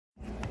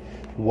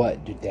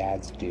What do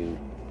dads do?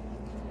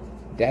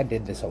 Dad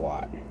did this a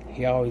lot.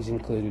 He always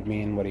included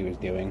me in what he was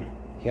doing.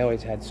 He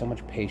always had so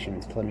much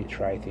patience to let me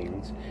try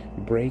things,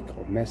 break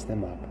or mess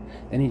them up.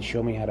 Then he'd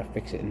show me how to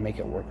fix it and make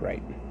it work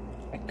right.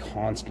 I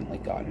constantly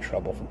got in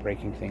trouble for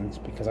breaking things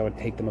because I would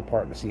take them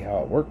apart to see how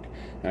it worked,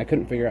 and I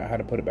couldn't figure out how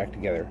to put it back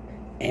together,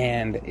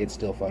 and it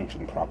still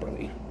functioned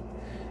properly.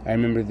 I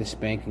remember the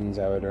spankings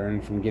I would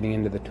earn from getting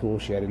into the tool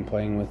shed and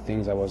playing with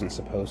things I wasn't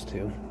supposed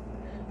to.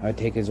 I would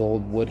take his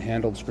old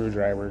wood-handled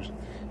screwdrivers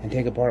and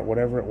take apart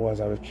whatever it was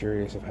I was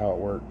curious of how it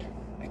worked.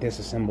 I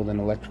disassembled an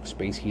electric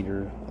space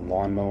heater, a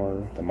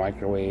lawnmower, the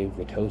microwave,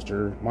 the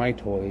toaster, my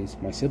toys,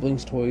 my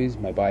siblings' toys,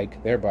 my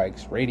bike, their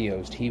bikes,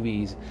 radios,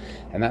 TVs,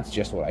 and that's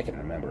just what I can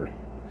remember.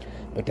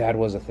 But Dad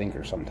was a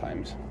thinker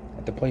sometimes.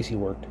 At the place he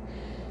worked,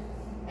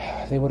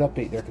 they would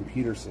update their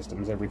computer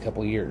systems every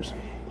couple years.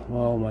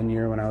 Well, one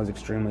year when I was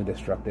extremely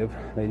destructive,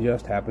 they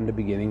just happened to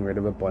be getting rid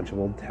of a bunch of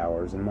old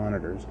towers and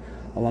monitors,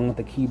 along with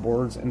the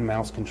keyboards and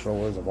mouse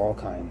controllers of all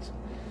kinds.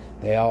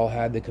 They all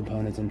had the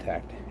components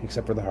intact,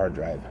 except for the hard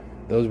drive.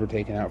 Those were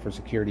taken out for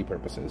security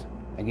purposes.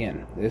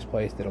 Again, this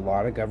place did a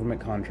lot of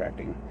government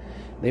contracting.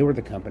 They were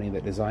the company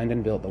that designed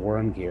and built the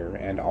worm gear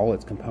and all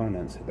its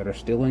components that are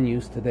still in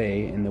use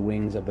today in the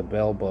wings of the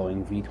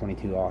Bell-Boeing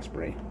V-22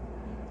 Osprey.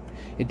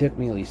 It took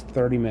me at least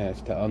 30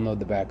 minutes to unload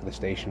the back of the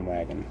station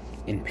wagon,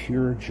 in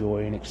pure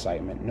joy and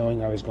excitement,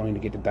 knowing I was going to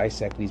get to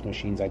dissect these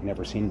machines I'd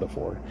never seen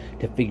before,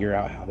 to figure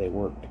out how they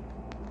worked.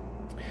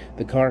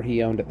 The car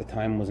he owned at the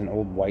time was an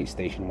old white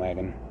station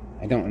wagon.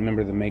 I don't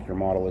remember the make or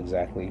model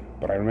exactly,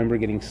 but I remember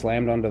getting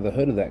slammed onto the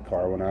hood of that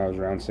car when I was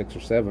around 6 or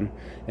 7,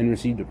 and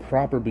received a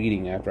proper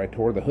beating after I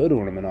tore the hood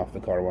ornament off the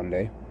car one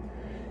day.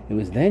 It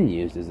was then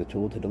used as a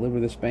tool to deliver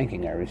the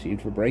spanking I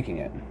received for breaking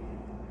it.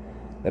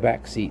 The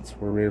back seats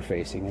were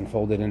rear-facing and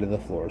folded into the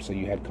floor so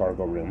you had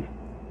cargo room.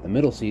 The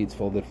middle seats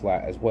folded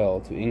flat as well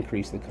to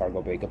increase the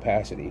cargo bay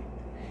capacity.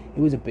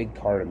 It was a big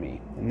car to me,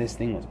 and this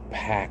thing was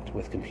packed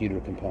with computer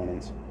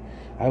components.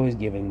 I was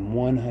given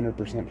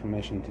 100%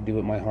 permission to do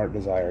what my heart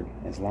desired,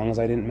 as long as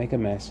I didn't make a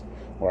mess,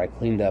 or I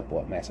cleaned up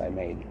what mess I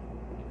made.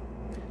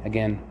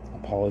 Again,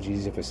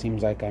 apologies if it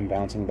seems like I'm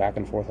bouncing back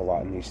and forth a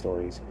lot in these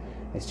stories.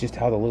 It's just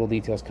how the little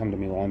details come to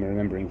me while I'm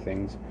remembering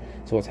things,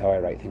 so it's how I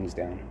write things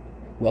down.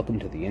 Welcome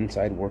to the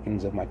inside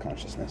workings of my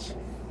consciousness.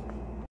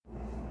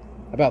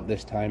 About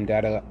this time,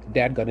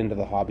 Dad got into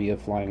the hobby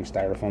of flying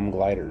styrofoam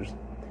gliders.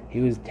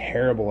 He was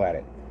terrible at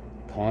it,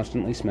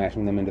 constantly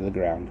smashing them into the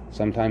ground,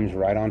 sometimes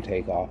right on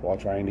takeoff while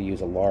trying to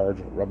use a large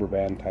rubber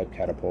band type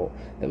catapult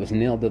that was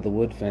nailed to the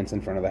wood fence in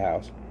front of the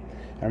house.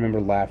 I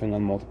remember laughing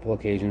on multiple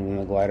occasions when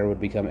the glider would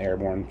become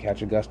airborne,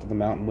 catch a gust of the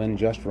mountain wind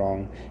just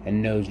wrong,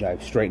 and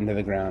nosedive straight into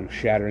the ground,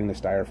 shattering the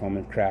styrofoam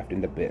and craft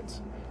into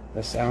bits.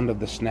 The sound of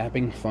the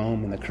snapping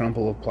foam and the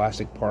crumple of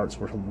plastic parts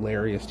were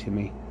hilarious to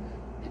me.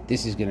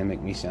 This is going to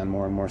make me sound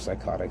more and more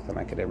psychotic than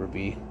I could ever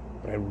be,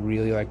 but I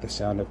really like the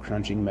sound of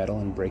crunching metal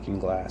and breaking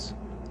glass.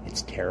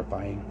 It's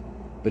terrifying,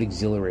 but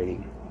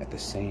exhilarating at the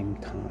same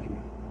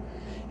time.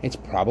 It's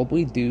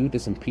probably due to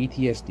some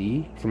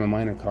PTSD from a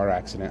minor car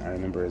accident I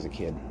remember as a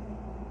kid.